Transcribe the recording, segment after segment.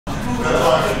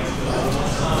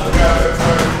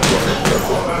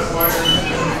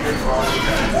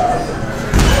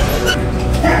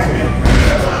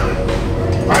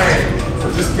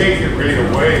just take it right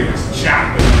away. Just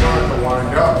chop it. You don't have to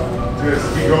wind up. Because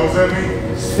if he goes at me,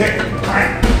 stick it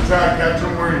tight. Try to catch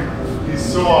him where he's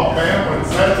so off band. When it's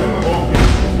that in the whole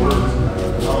piece, it works.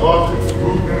 I love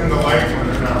moving in the light when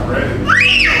they're not ready.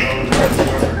 I love that's when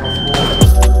they come forward.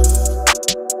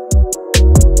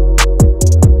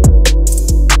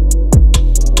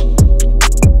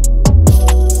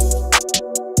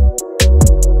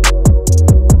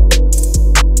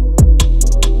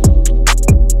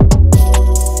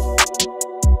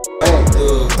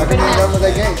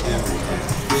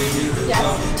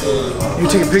 You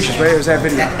taking pictures, right? Or was that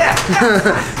video?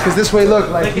 Because this way, look,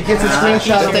 like he gets a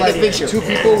screenshot of like two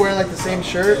people wearing like the same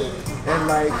shirt and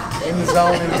like in the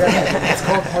zone, and it's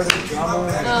called part of the drama.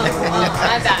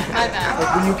 My bad.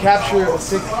 Like when you capture a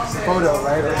sick photo,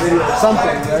 right, or video, or something,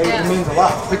 right, it means a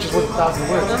lot. Pictures worth 1,000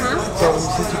 words. So when you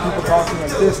see two people talking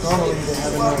like this, normally they're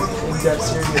having like in-depth,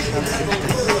 serious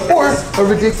conversation, or a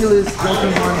ridiculous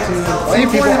joking one to see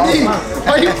people all the time.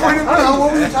 Why are you pointing at me?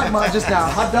 What were you talking about just now?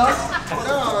 Hot dogs?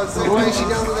 No, so why is she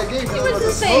down with that game? He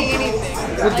wasn't saying anything,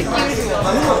 like usual.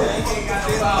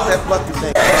 That fucking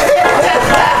thing.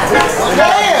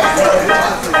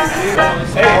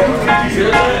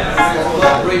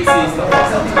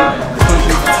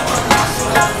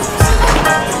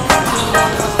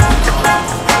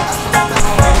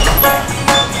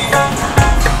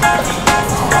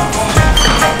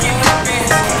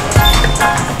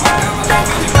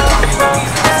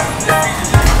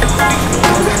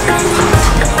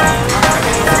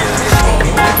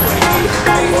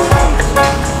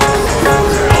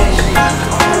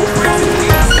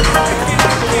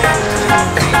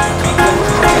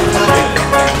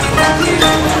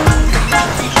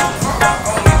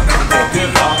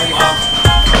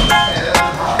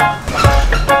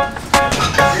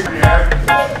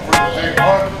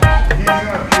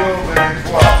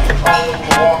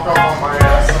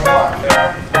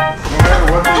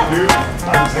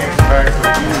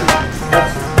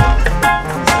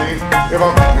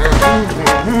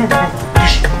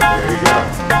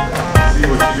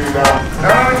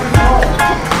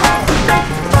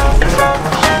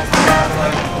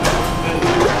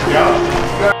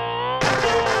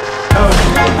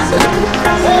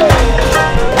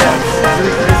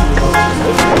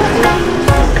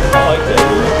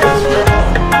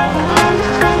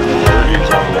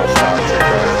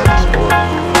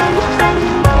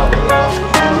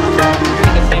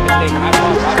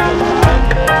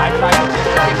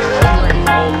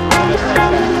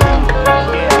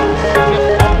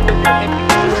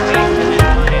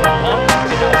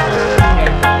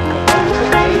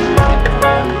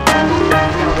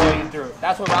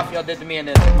 Did to me and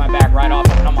then took my back right off,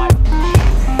 and I'm like,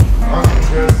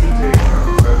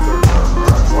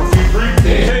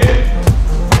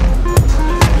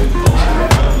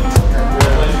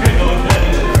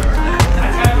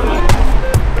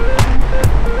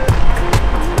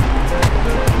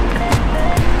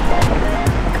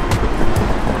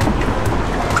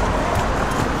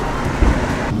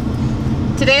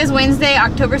 Today is Wednesday,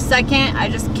 October 2nd. I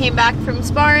just came back from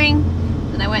sparring,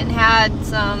 and I went and had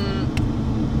some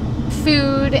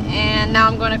food, and now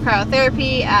I'm going to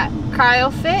cryotherapy at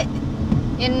CryoFit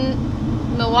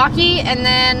in Milwaukee, and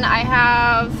then I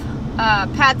have a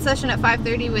pad session at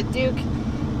 5:30 with Duke,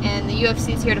 and the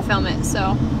UFC is here to film it.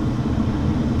 So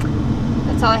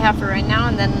that's all I have for right now,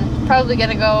 and then probably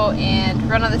gonna go and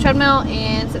run on the treadmill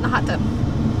and sit in the hot tub.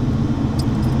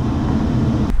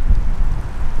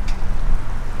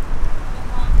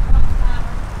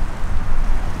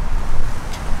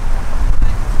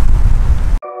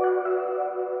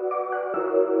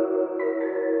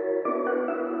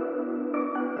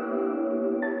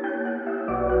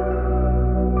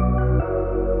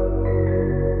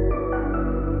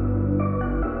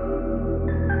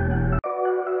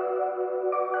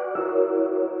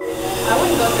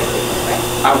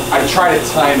 I try to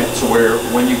time it to where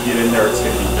when you get in there, it's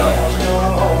going to be done.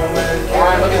 all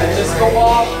right, look at the disco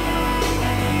ball.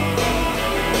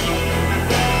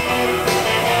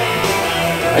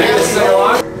 Are you going to sing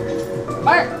along?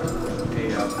 Bart!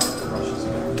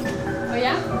 Oh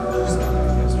yeah?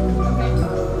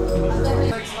 Okay.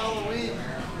 Next Halloween.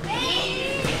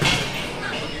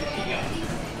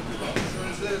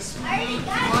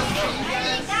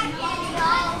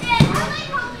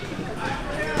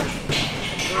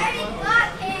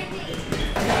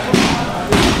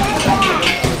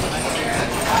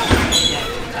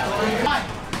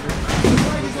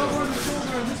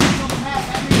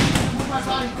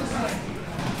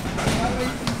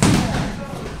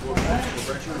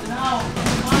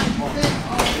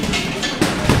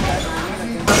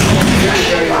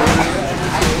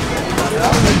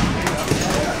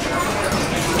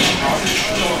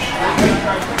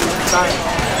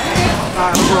 side.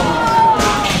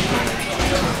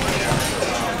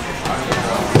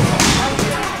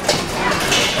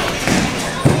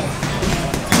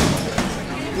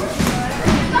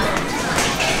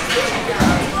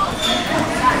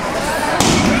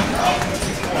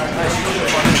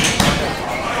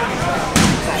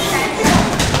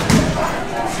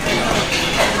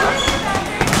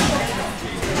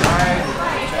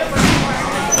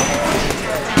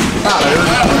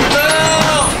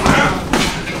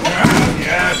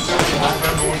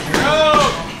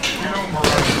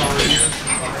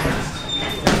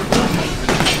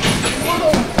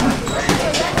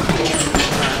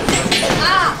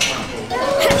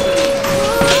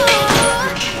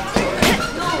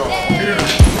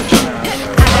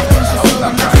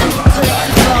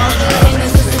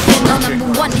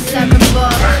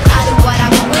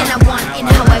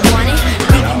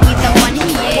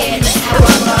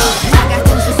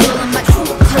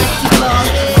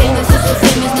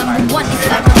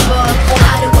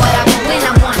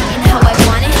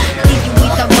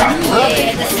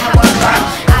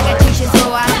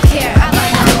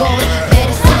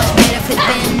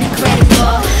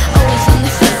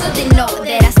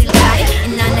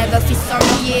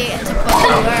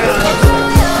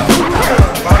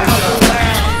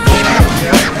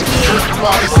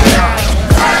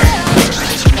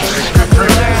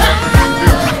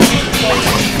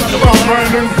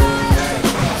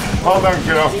 Hold on,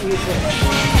 kiddo.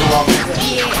 You're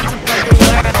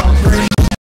welcome.